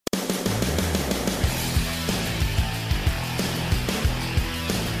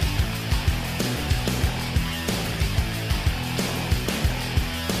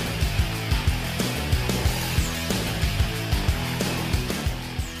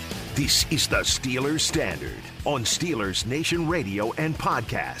This is the Steelers Standard on Steelers Nation Radio and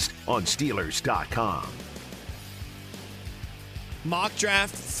podcast on Steelers.com. Mock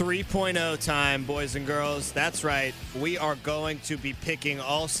Draft 3.0 time, boys and girls. That's right. We are going to be picking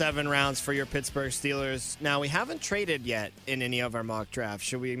all 7 rounds for your Pittsburgh Steelers. Now, we haven't traded yet in any of our mock drafts.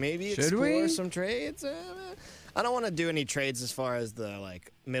 Should we maybe explore some trades? I don't want to do any trades as far as the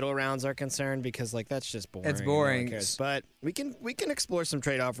middle rounds are concerned because that's just boring. It's boring. No one cares. But we can explore some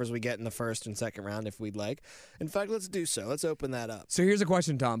trade offers we get in the first and second round if we'd like. In fact, let's do so. Let's open that up. So here's a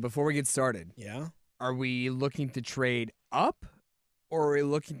question, Tom, before we get started. Yeah? Are we looking to trade up or are we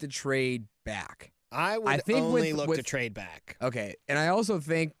looking to trade back? I would only look to trade back. Okay. And I also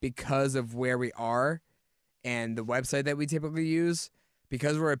think because of where we are and the website that we typically use,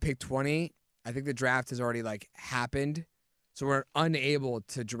 because we're at pick 20, I think the draft has already happened. So we're unable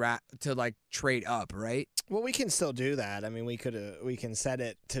to trade up, right? Well, we can still do that. I mean, we can set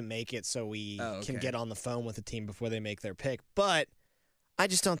it to make it so we can get on the phone with the team before they make their pick. But I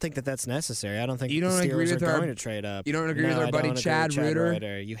just don't think that that's necessary. I don't think the Steelers are going to trade up. You don't agree with our buddy Chad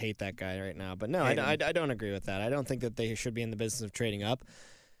Reuter? You hate that guy right now. But no, I don't agree with that. I don't think that they should be in the business of trading up.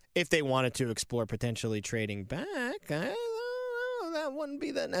 If they wanted to explore potentially trading back, that wouldn't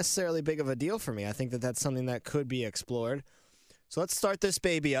be that necessarily big of a deal for me. I think that that's something that could be explored. So let's start this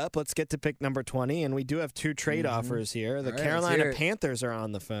baby up. Let's get to pick number 20, and we do have 2 trade offers here. The Carolina Panthers are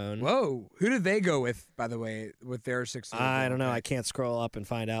on the phone. Whoa. Who did they go with, by the way, with their 6? I don't know. I can't scroll up and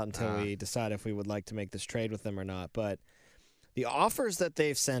find out until we decide if we would like to make this trade with them or not. But the offers that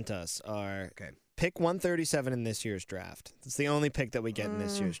they've sent us are pick 137 in this year's draft. It's the only pick that we get in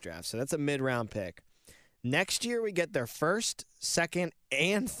this year's draft. So that's a mid-round pick. Next year, we get their first, second,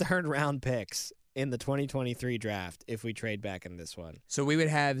 and third round picks in the 2023 draft if we trade back in this one. So we would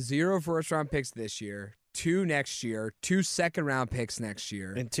have 0 first-round picks this year, 2 next year, 2 second-round picks next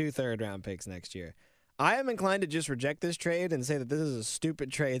year. And 2 third-round picks next year. I am inclined to just reject this trade and say that this is a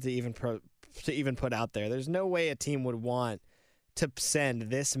stupid trade to even put out there. There's no way a team would want to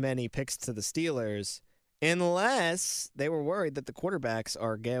send this many picks to the Steelers unless they were worried that the quarterbacks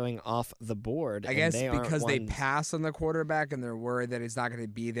are going off the board. I guess because they pass on the quarterback and they're worried that he's not going to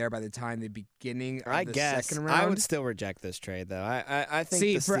be there by the time the beginning of the second round. I would still reject this trade, though. I think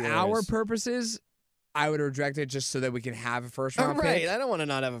See, for our purposes, I would reject it just so that we can have a first-round pick. I don't want to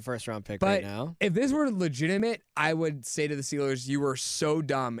not have a first-round pick right now. If this were legitimate, I would say to the Steelers, you were so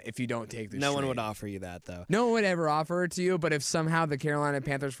dumb if you don't take this No trade. one would offer you that, though. No one would ever offer it to you, but if somehow the Carolina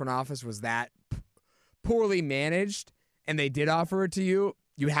Panthers front office was that poorly managed and they did offer it to you,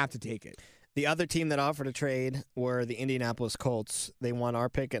 you have to take it. The other team that offered a trade were the Indianapolis Colts. They won our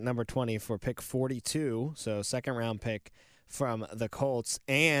pick at number 20 for pick 42, so second-round pick from the Colts,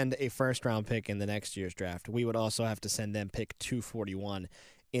 and a first-round pick in the next year's draft. We would also have to send them pick 241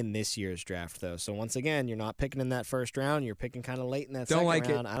 in this year's draft, though. So once again, you're not picking in that first round. You're picking kind of late in that second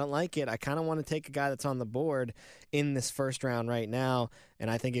round. I don't like it. I kind of want to take a guy that's on the board in this first round right now, and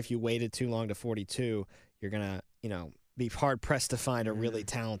I think if you waited too long to 42, you're going to, be hard-pressed to find a really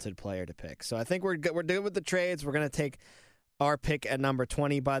talented player to pick. So I think we're good with the trades. We're going to take our pick at number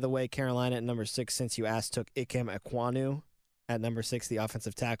 20. By the way, Carolina at number 6, since you asked, took Ikem Ekwonu at number 6, the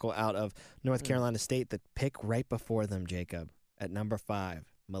offensive tackle out of North Carolina State. The pick right before them, Jacob, at number 5.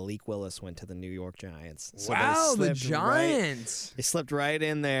 Malik Willis went to the New York Giants. So wow, the Giants. They slipped right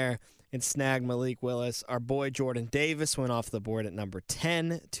in there and snagged Malik Willis. Our boy Jordan Davis went off the board at number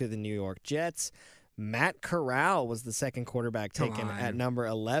 10 to the New York Jets. Matt Corral was the second quarterback taken at number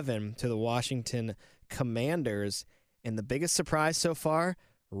 11 to the Washington Commanders. And the biggest surprise so far,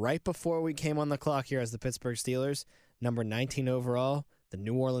 right before we came on the clock here as the Pittsburgh Steelers, number 19 overall, the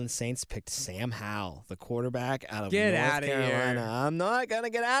New Orleans Saints picked Sam Howell, the quarterback out of North Carolina. I'm not going to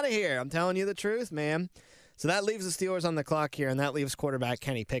get out of here. I'm telling you the truth, man. So that leaves the Steelers on the clock here, and that leaves quarterback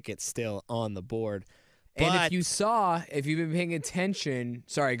Kenny Pickett still on the board. And if you've been paying attention,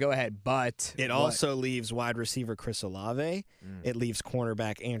 sorry, go ahead, but it also leaves wide receiver Chris Olave. It leaves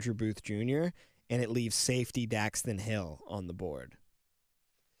cornerback Andrew Booth Jr., and it leaves safety Daxton Hill on the board.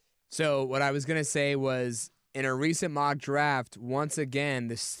 So what I was going to say was, in a recent mock draft, once again,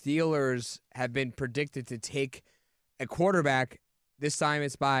 the Steelers have been predicted to take a quarterback. This time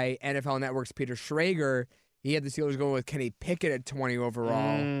it's by NFL Network's Peter Schrager. He had the Steelers going with Kenny Pickett at 20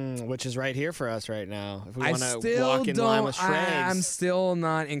 overall. Which is right here for us right now. If we want to walk in line with Schrags. I'm still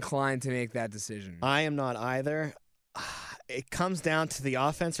not inclined to make that decision. I am not either. It comes down to the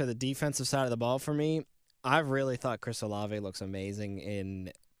offense or the defensive side of the ball for me. I've really thought Chris Olave looks amazing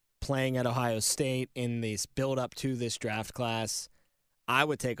in playing at Ohio State in this build-up to this draft class. I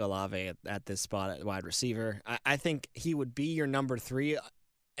would take Olave at this spot at wide receiver. I think he would be your number 3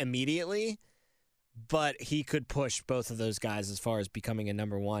 immediately, but he could push both of those guys as far as becoming a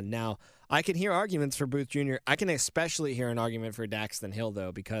number one. Now, I can hear arguments for Booth Jr. I can especially hear an argument for Daxton Hill,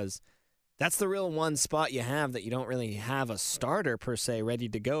 though, because that's the real one spot you have that you don't really have a starter, per se, ready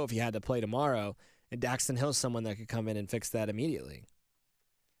to go if you had to play tomorrow. And Daxton Hill's someone that could come in and fix that immediately.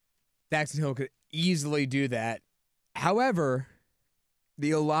 Daxton Hill could easily do that. However,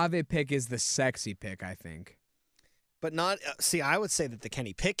 the Olave pick is the sexy pick, I think. But not see. I would say that the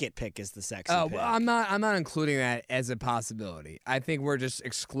Kenny Pickett pick is the sexy pick. Well, I'm not including that as a possibility. I think we're just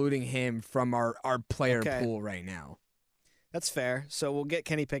excluding him from our player pool right now. That's fair. So we'll get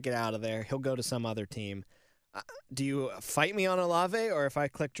Kenny Pickett out of there. He'll go to some other team. Do you fight me on Olave, or if I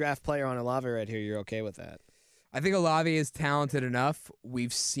click draft player on Olave right here, you're okay with that? I think Olave is talented enough.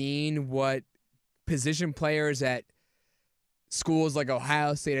 We've seen what position players at schools like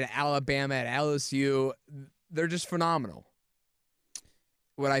Ohio State, at Alabama, at LSU, they're just phenomenal.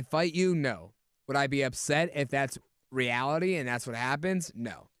 Would I fight you? No. Would I be upset if that's reality and that's what happens?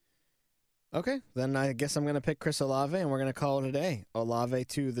 No. Okay, then I guess I'm going to pick Chris Olave, and we're going to call it a day. Olave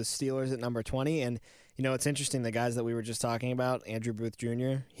to the Steelers at number 20. And, you know, it's interesting, the guys that we were just talking about, Andrew Booth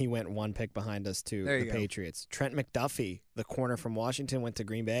Jr., he went one pick behind us to the Patriots. Trent McDuffie, the corner from Washington, went to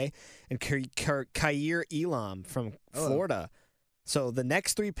Green Bay. And Kaiir Elam from Florida. So the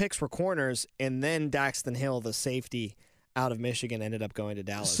next three picks were corners, and then Daxton Hill, the safety out of Michigan, ended up going to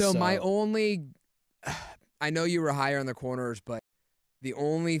Dallas. So my only – I know you were higher on the corners, but the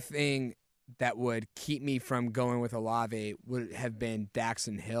only thing – that would keep me from going with Olave would have been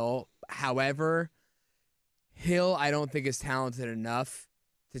Daxton Hill. However, Hill I don't think is talented enough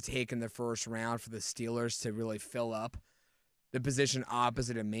to take in the first round for the Steelers to really fill up the position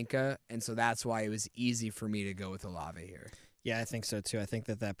opposite of Minkah, and so that's why it was easy for me to go with Olave here. Yeah, I think so too. I think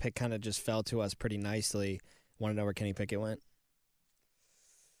that pick kind of just fell to us pretty nicely. Want to know where Kenny Pickett went?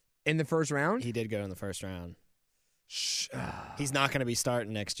 In the first round? He did go in the first round. He's not going to be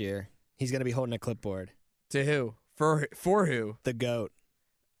starting next year. He's going to be holding a clipboard. To who? For who? The GOAT.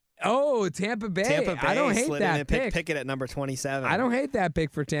 Oh, Tampa Bay. Tampa Bay I don't hate slid that in and pick. Pickett at number 27. I don't hate that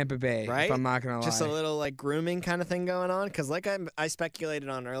pick for Tampa Bay, right? if I'm not going to lie. Just a little like grooming kind of thing going on. Because like I speculated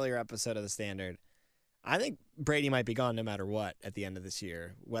on an earlier episode of The Standard, I think Brady might be gone no matter what at the end of this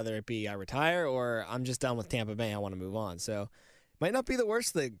year. Whether it be I retire or I'm just done with Tampa Bay, I want to move on. So might not be the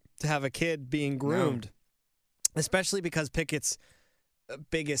worst thing to have a kid being groomed. No. Especially because Pickett's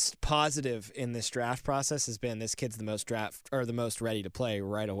biggest positive in this draft process has been this kid's the most ready to play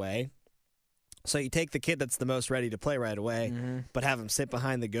right away. So you take the kid that's the most ready to play right away, but have him sit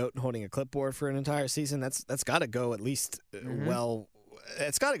behind the GOAT and holding a clipboard for an entire season. That's got to go at least well.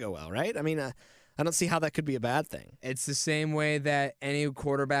 It's got to go well, right? I mean, I don't see how that could be a bad thing. It's the same way that any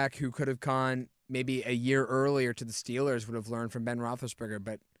quarterback who could have gone maybe a year earlier to the Steelers would have learned from Ben Roethlisberger.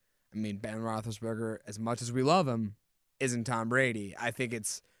 But I mean, Ben Roethlisberger, as much as we love him, isn't Tom Brady. I think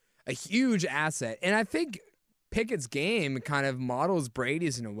it's a huge asset. And I think Pickett's game kind of models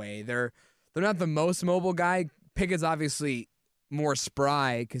Brady's in a way. They're not the most mobile guy. Pickett's obviously more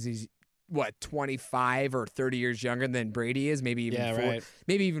spry because he's, 25 or 30 years younger than Brady is, maybe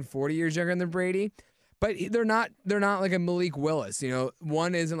even 40 years younger than Brady. But they're not like a Malik Willis. You know,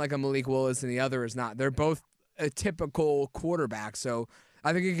 one isn't like a Malik Willis and the other is not. They're both a typical quarterback. So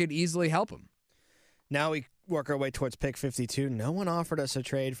I think it could easily help him. Now we work our way towards pick 52. No one offered us a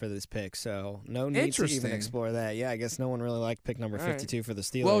trade for this pick, so no need to even explore that. Yeah, I guess no one really liked pick number 52 for the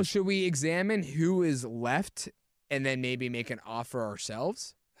Steelers. Well, should we examine who is left and then maybe make an offer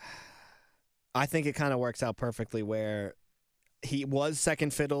ourselves? I think it kind of works out perfectly where he was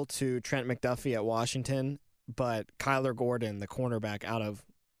second fiddle to Trent McDuffie at Washington, but Kyler Gordon, the cornerback out of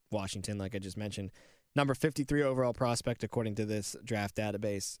Washington, like I just mentioned, number 53 overall prospect according to this draft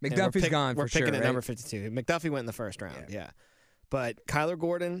database. McDuffie's gone for sure. We're picking at number 52. McDuffie went in the first round, yeah. But Kyler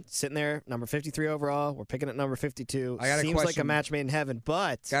Gordon sitting there, number 53 overall. We're picking at number 52. Seems like a match made in heaven,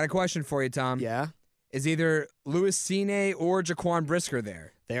 but got a question for you, Tom. Yeah. Is either Louis Cine or Jaquan Brisker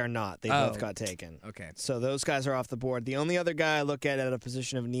there? They are not. They both got taken. Okay. So those guys are off the board. The only other guy I look at a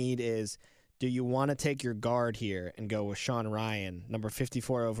position of need is, do you want to take your guard here and go with Sean Ryan, number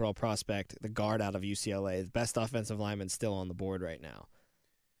 54 overall prospect, the guard out of UCLA, the best offensive lineman still on the board right now?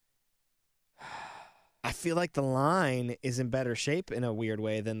 I feel like the line is in better shape in a weird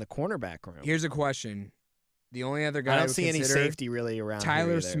way than the cornerback room. Here's a question. The only other guy I don't see any safety really around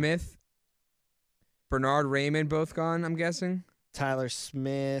Tyler Smith, Bernard Raymond, both gone, I'm guessing? Tyler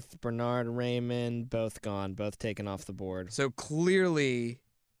Smith, Bernard Raymond, both gone, both taken off the board. So clearly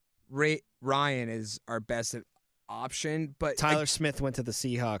Ryan is our best option, but Tyler Smith went to the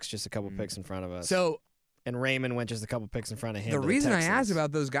Seahawks just a couple picks in front of us. So and Raymond went just a couple picks in front of him. The to reason I Texans. asked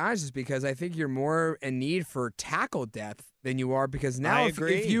about those guys is because I think you're more in need for tackle depth than you are, because now I if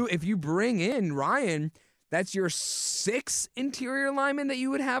agree. if you bring in Ryan, that's your 6 interior linemen that you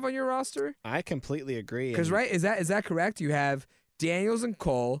would have on your roster. I completely agree. Because and right, is that correct? You have Daniels and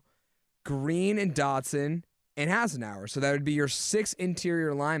Cole, Green and Dotson, and Hasenauer. So that would be your 6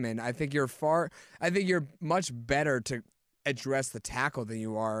 interior linemen. I think you're much better to address the tackle than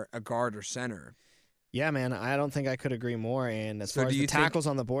you are a guard or center. Yeah, man, I don't think I could agree more. And as So far as do the you think- tackles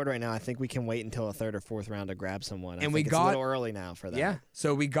on the board right now, I think we can wait until a 3rd or 4th round to grab someone. I And think we it's got- a little early now for that. Yeah.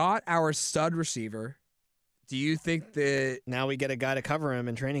 So we got our stud receiver. Do you think that Now we get a guy to cover him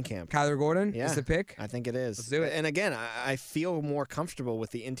in training camp. Kyler Gordon Yeah. is the pick? I think it is. Let's do it. And again, I feel more comfortable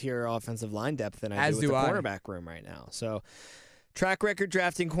with the interior offensive line depth than I As do with do the I. cornerback room right now. So, track record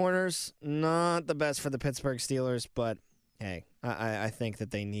drafting corners, not the best for the Pittsburgh Steelers, but hey, I think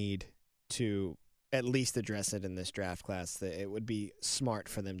that they need to at least address it in this draft class. That it would be smart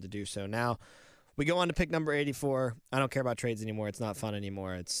for them to do so. Now, we go on to pick number 84. I don't care about trades anymore. It's not fun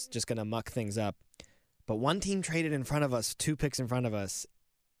anymore. It's just going to muck things up. But one team traded in front of us, 2 picks in front of us,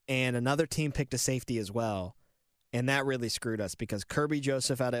 and another team picked a safety as well. And that really screwed us because Kirby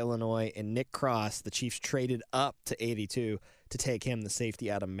Joseph out of Illinois and Nick Cross, the Chiefs traded up to 82 to take him, the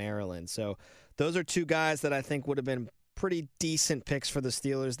safety out of Maryland. So those are 2 guys that I think would have been pretty decent picks for the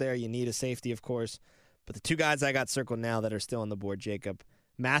Steelers there. You need a safety, of course. But the 2 guys I got circled now that are still on the board, Jacob,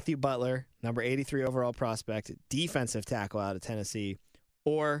 Matthew Butler, number 83 overall prospect, defensive tackle out of Tennessee,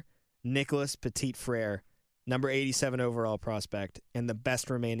 or Nicholas Petit-Frere, number 87 overall prospect, and the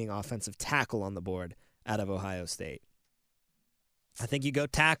best remaining offensive tackle on the board out of Ohio State. I think you go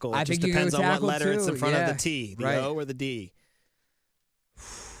tackle. It I just think you depends go on what tackle letter it's in too, front of yeah. the T, the Right. O or the D.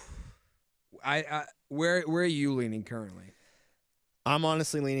 Where are you leaning currently? I'm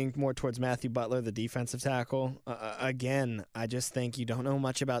honestly leaning more towards Matthew Butler, the defensive tackle. Again, I just think you don't know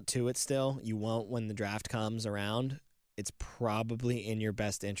much about Tuitt still. You won't when the draft comes around. It's probably in your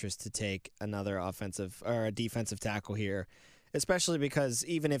best interest to take another offensive or a defensive tackle here, especially because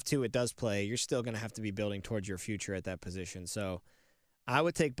even if Tuitt does play, you're still going to have to be building towards your future at that position. So I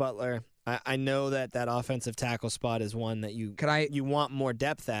would take Butler. I know that offensive tackle spot is one that you want more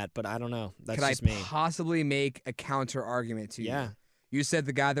depth at, but I don't know. That's Could just I me. possibly make a counter argument to you? Yeah. You said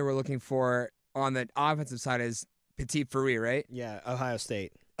the guy that we're looking for on the offensive side is Petit-Frere, right? Yeah, Ohio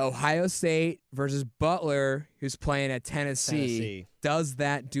State. Ohio State versus Butler, who's playing at Tennessee. Does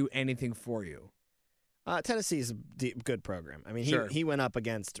that do anything for you? Tennessee is a good program. I mean, Sure. he went up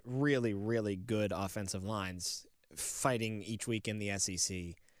against really, really good offensive lines fighting each week in the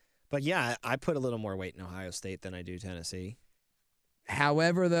SEC. But yeah, I put a little more weight in Ohio State than I do Tennessee.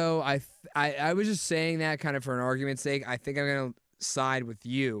 However, though, I was just saying that kind of for an argument's sake. I think I'm going to side with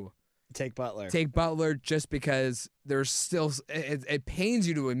you. Take Butler. Take Butler just because there's still it pains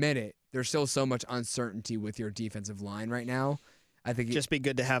you to admit it. There's still so much uncertainty with your defensive line right now. I think Just be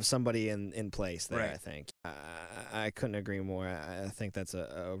good to have somebody in place there, Right. I think. I couldn't agree more. I think that's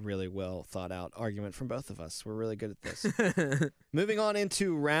a really well thought out argument from both of us. We're really good at this. Moving on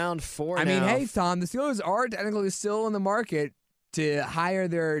into round 4 I now. mean, hey, Tom, the Steelers are technically still in the market to hire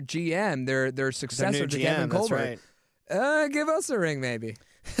their GM, their Their successor new to GM, Kevin that's Colbert. right. Give us a ring, maybe.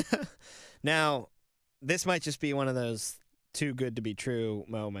 Now, this might just be one of those too good to be true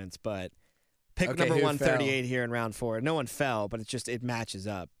moments, but pick Okay, number who 138 here in round 4. No one fell, but it matches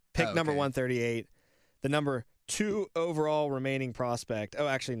up. Pick Oh, number okay. 138, the number 2 overall remaining prospect. Oh,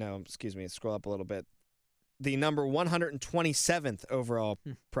 actually, no, excuse me. Scroll up a little bit. The number 127th overall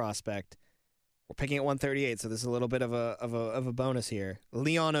prospect. We're picking at 138, so this is a little bit of a bonus here.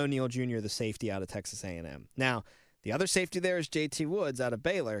 Leon O'Neal Jr., the safety out of Texas A&M. Now, the other safety there is J.T. Woods out of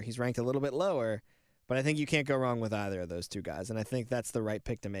Baylor. He's ranked a little bit lower, but I think you can't go wrong with either of those 2 guys, and I think that's the right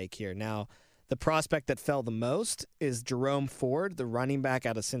pick to make here. Now, the prospect that fell the most is Jerome Ford, the running back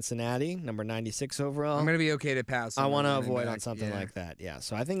out of Cincinnati, number 96 overall. I'm going to be okay to pass. I on want to running avoid back. on something Yeah. like that, yeah.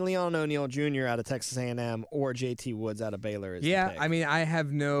 So I think Leon O'Neal Jr. out of Texas A&M or J.T. Woods out of Baylor is the Yeah, pick. I mean, I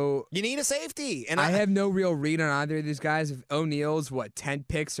have no You need a safety, and I have no real read on either of these guys. If O'Neal's 10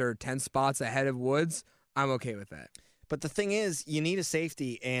 picks or 10 spots ahead of Woods, I'm okay with that. But the thing is, you need a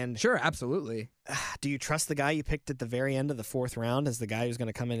safety, and Sure, absolutely. do you trust the guy you picked at the very end of the 4th round as the guy who's going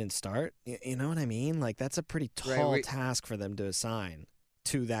to come in and start? You know what I mean? Like, that's a pretty tall task for them to assign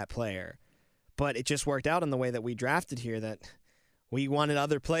to that player. But it just worked out in the way that we drafted here, that we wanted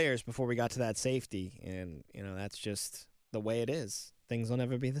other players before we got to that safety. And, that's just the way it is. Things will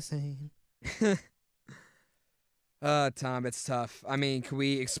never be the same. Tom, it's tough. I mean, can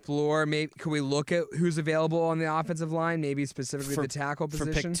we explore? Maybe can we look at who's available on the offensive line? Maybe specifically the tackle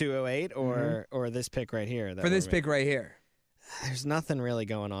position for pick 208 or this pick right here. For this pick right here. There's nothing really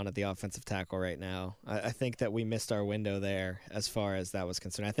going on at the offensive tackle right now. I think that we missed our window there as far as that was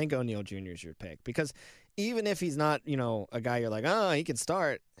concerned. I think O'Neal Jr. is your pick because even if he's not, a guy you're like, oh, he can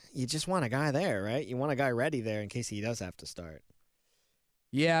start, you just want a guy there, right? You want a guy ready there in case he does have to start.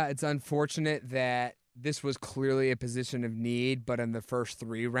 Yeah, it's unfortunate that this was clearly a position of need, but in the first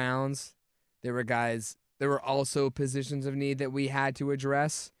 3 rounds, there were also positions of need that we had to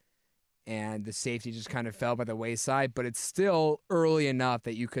address, and the safety just kind of fell by the wayside, but it's still early enough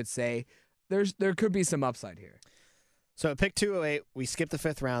that you could say there could be some upside here. So at pick 208, we skipped the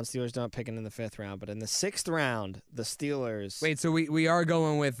 5th round. Steelers don't pick it in the 5th round, but in the 6th round, the Steelers... Wait, so we are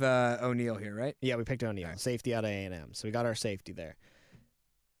going with O'Neal here, right? Yeah, we picked O'Neal, safety out of A&M, so we got our safety there.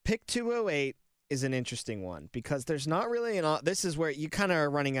 Pick 208 is an interesting one because there's not really this is where you kind of are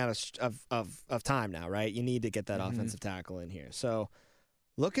running out of time now, right? You need to get that offensive tackle in here. So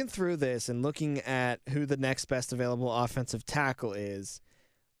looking through this and looking at who the next best available offensive tackle is,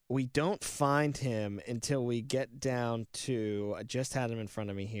 we don't find him until we get down to, I just had him in front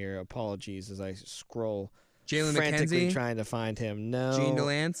of me here. Apologies as I scroll Jalen frantically McKenzie? trying to find him. No. Gene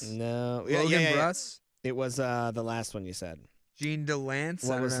Delance? No. Logan Bruss? It was the last one you said. Gene Delance?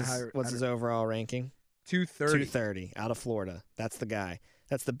 What's his overall ranking? 230. 230 out of Florida. That's the guy.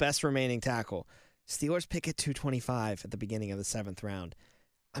 That's the best remaining tackle. Steelers pick at 225 at the beginning of the 7th round.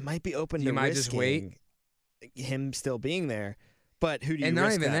 I might be open to might just wait him still being there, but who do you and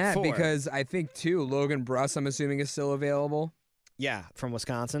risk not even that for? because I think too Logan Bruss I'm assuming is still available. Yeah, from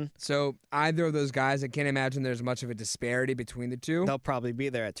Wisconsin. So either of those guys, I can't imagine there's much of a disparity between the two. They'll probably be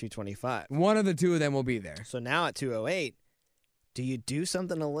there at 225. One of the two of them will be there. So now at 208, do you do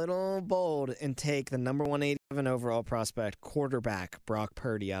something a little bold and take the number 187 overall prospect quarterback Brock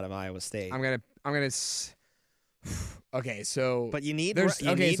Purdy out of Iowa State? I'm gonna. Okay, so but you need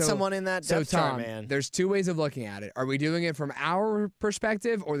so, someone in that depth Tom, chart, man. There's 2 ways of looking at it. Are we doing it from our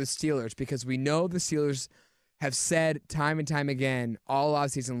perspective or the Steelers? Because we know the Steelers have said time and time again all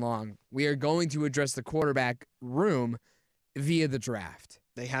offseason long, we are going to address the quarterback room via the draft.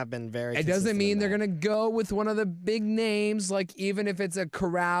 They have been very. It doesn't mean they're going to go with one of the big names, like even if it's a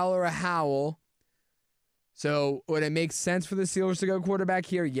Corral or a Howell. So would it make sense for the Steelers to go quarterback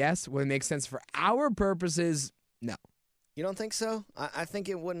here? Yes. Would it make sense for our purposes? No. You don't think so? I think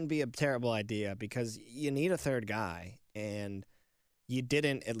it wouldn't be a terrible idea because you need a third guy, and you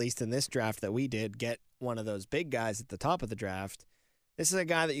didn't, at least in this draft that we did, get one of those big guys at the top of the draft. This is a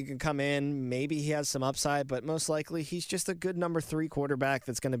guy that you can come in. Maybe he has some upside, but most likely he's just a good number 3 quarterback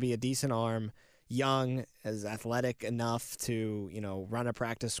that's going to be a decent arm, young, is athletic enough to, run a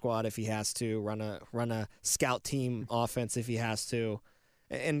practice squad if he has to, run a scout team offense if he has to,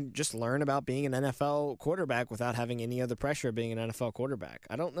 and just learn about being an NFL quarterback without having any other pressure of being an NFL quarterback.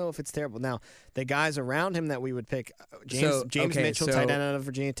 I don't know if it's terrible. Now, the guys around him that we would pick, James Mitchell, tight end out of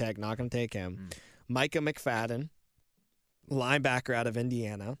Virginia Tech, not going to take him. Micah McFadden, linebacker out of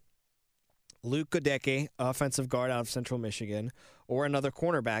Indiana, Luke Goedeke, offensive guard out of Central Michigan, or another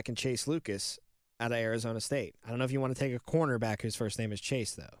cornerback in Chase Lucas out of Arizona State. I don't know if you want to take a cornerback whose first name is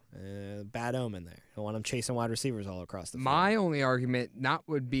Chase, though. Bad omen there. I want him chasing wide receivers all across the field. My only argument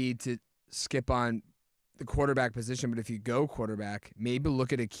would be to skip on the quarterback position, but if you go quarterback, maybe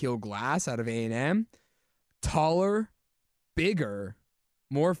look at Akil Glass out of A&M. Taller, bigger,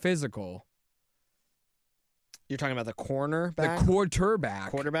 more physical. You're talking about the cornerback? The quarterback.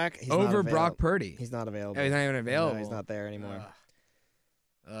 Quarterback? He's over Brock Purdy. He's not available. Oh, he's not even available. No, he's not there anymore.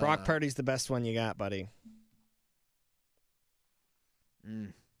 Brock Purdy's the best one you got, buddy.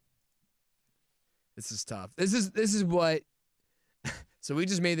 This is tough. This is what. So we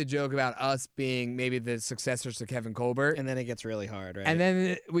just made the joke about us being maybe the successors to Kevin Colbert, and then it gets really hard, right? And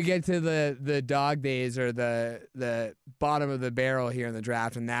then we get to the dog days or the bottom of the barrel here in the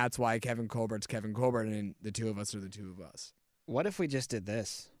draft, and that's why Kevin Colbert's Kevin Colbert, and the two of us are the two of us. What if we just did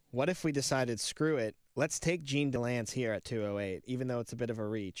this? What if we decided, screw it, let's take Gene Delance here at 208, even though it's a bit of a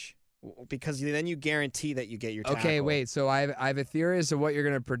reach? Because then you guarantee that you get your tackle. Okay, wait. So I have a theory as to what you're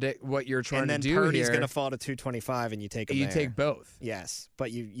going to predict, what you're trying to do here. And then Purdy's going to fall to 225, and you take him there. You take both. Yes,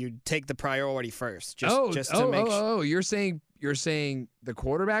 but you take the priority first. Just to make sure. Oh, you're saying the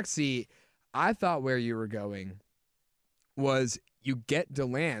quarterback? See, I thought where you were going was you get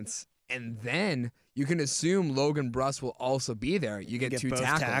Delance, and then you can assume Logan Bruss will also be there. You get two both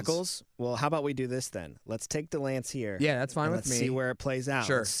tackles. Well, how about we do this then? Let's take Delance here. Yeah, that's fine with me. Let's see where it plays out.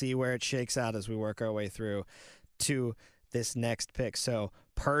 Sure. Let's see where it shakes out as we work our way through to this next pick. So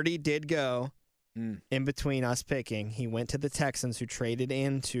Purdy did go. In between us picking, he went to the Texans, who traded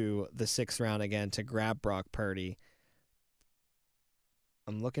into the 6th round again to grab Brock Purdy.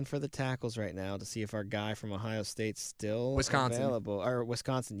 I'm looking for the tackles right now to see if our guy from Ohio State's still available. Or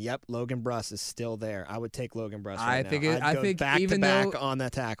Wisconsin. Yep, Logan Bruss is still there. I would take Logan Bruss right now. I think back even to back on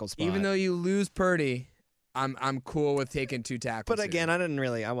that tackle spot. Even though you lose Purdy, I'm cool with taking 2 tackles. But again,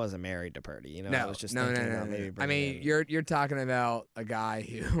 I wasn't married to Purdy. You know, I was just thinking about maybe bringing him in. You're talking about a guy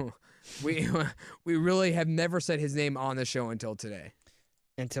who we really have never said his name on the show until today.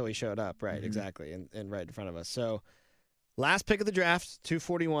 Until he showed up, right? Exactly, and right in front of us. So, last pick of the draft,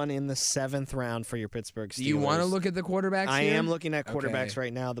 241 in the 7th round for your Pittsburgh Steelers. Do you want to look at the quarterbacks I here? am looking at quarterbacks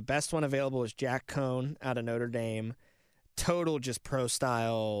right now. The best one available is Jack Cohn out of Notre Dame. Total just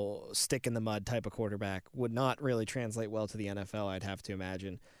pro-style, stick-in-the-mud type of quarterback. Would not really translate well to the NFL, I'd have to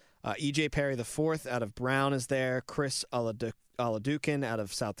imagine. E.J. Perry IV out of Brown is there. Chris Oladukin out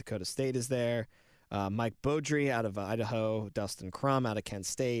of South Dakota State is there. Mike Beaudry out of Idaho. Dustin Crum out of Kent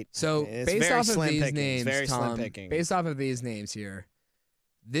State. So based off of these names, very Tom, slim picking. based off of these names here,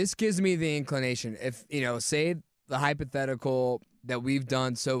 this gives me the inclination. If, say the hypothetical that we've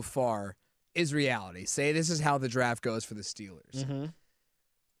done so far is reality. Say this is how the draft goes for the Steelers.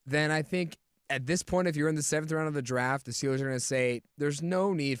 Then I think at this point, if you're in the 7th round of the draft, the Steelers are going to say, there's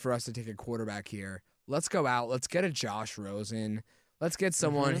no need for us to take a quarterback here. Let's go out. Let's get a Josh Rosen. Let's get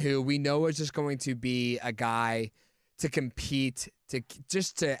someone who we know is just going to be a guy to compete,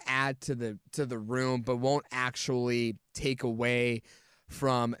 to add to the room, but won't actually take away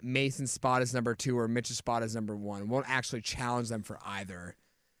from Mason's spot as number 2 or Mitch's spot as number 1. Won't actually challenge them for either.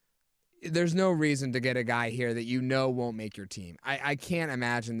 There's no reason to get a guy here that you know won't make your team. I can't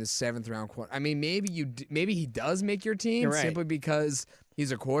imagine this 7th round quarterback. I mean, maybe he does make your team simply because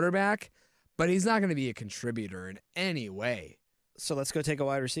he's a quarterback, but he's not going to be a contributor in any way. So let's go take a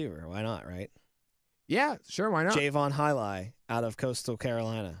wide receiver. Why not, right? Yeah, sure, why not? Javon Highley out of Coastal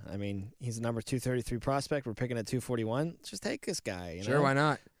Carolina. I mean, he's a number 233 prospect. We're picking at 241. Let's just take this guy. Sure, why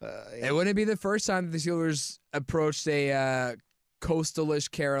not? It wouldn't be the first time that the Steelers approached a coastalish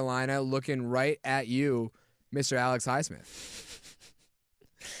Carolina looking right at you, Mr. Alex Highsmith.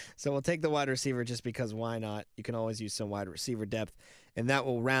 So we'll take the wide receiver just because why not? You can always use some wide receiver depth. And that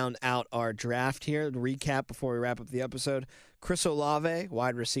will round out our draft here. To recap before we wrap up the episode, Chris Olave,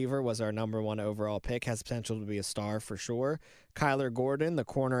 wide receiver, was our number 1 overall pick. Has potential to be a star for sure. Kyler Gordon, the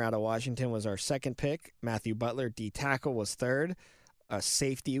corner out of Washington, was our 2nd pick. Matthew Butler, D tackle, was 3rd.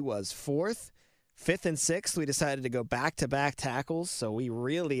 Safety was 4th. 5th and 6th, we decided to go back-to-back tackles, so we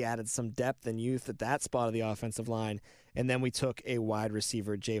really added some depth and youth at that spot of the offensive line. And then we took a wide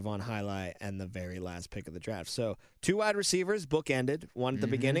receiver, Javon Highley, and the very last pick of the draft. So 2 wide receivers, bookended, one at the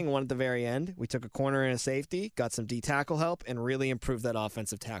beginning, one at the very end. We took a corner and a safety, got some D-tackle help, and really improved that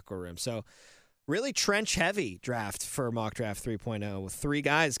offensive tackle room. So really trench-heavy draft for Mock Draft 3.0 with 3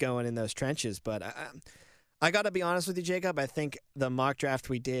 guys going in those trenches. But I got to be honest with you, Jacob. I think the mock draft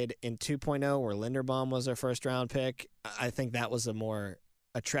we did in 2.0, where Linderbaum was our first-round pick, I think that was a more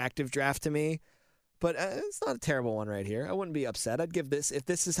attractive draft to me. But it's not a terrible one right here. I wouldn't be upset. I'd give this, if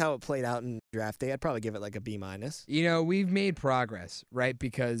this is how it played out in draft day, I'd probably give it like a B-. We've made progress, right?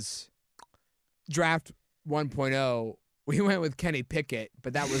 Because draft 1.0, we went with Kenny Pickett,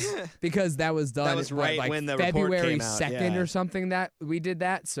 but that was because that was done that was right like when the February report came out. 2nd or something that we did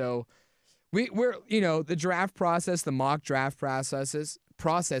that. So we're the draft process, the mock draft process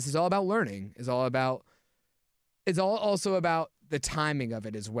is all about learning. It's also about the timing of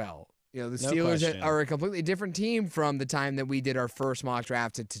it as well. The Steelers are a completely different team from the time that we did our first mock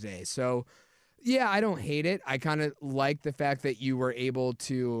draft to today. So, yeah, I don't hate it. I kind of like the fact that you were able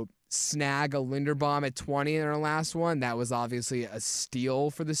to snag a Linderbaum at 20 in our last one. That was obviously a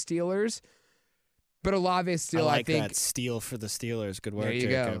steal for the Steelers. But Olave is still, I think that steal for the Steelers. Good work, there you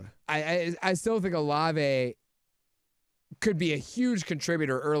Jacob. go. I still think Olave could be a huge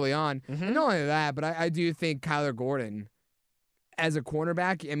contributor early on. And not only that, but I do think Kyler Gordon, as a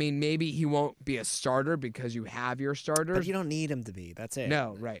cornerback, I mean, maybe he won't be a starter because you have your starters. But you don't need him to be. That's it.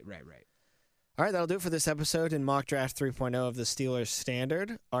 No, right. All right, that'll do it for this episode in Mock Draft 3.0 of the Steelers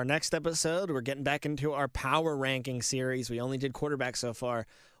Standard. Our next episode, we're getting back into our power ranking series. We only did quarterback so far.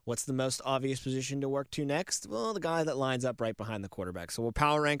 What's the most obvious position to work to next? Well, the guy that lines up right behind the quarterback. So we'll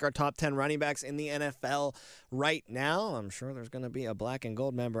power rank our top 10 running backs in the NFL right now. I'm sure there's going to be a black and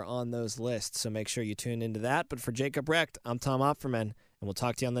gold member on those lists, so make sure you tune into that. But for Jacob Recht, I'm Tom Opferman, and we'll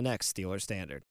talk to you on the next Steelers Standard.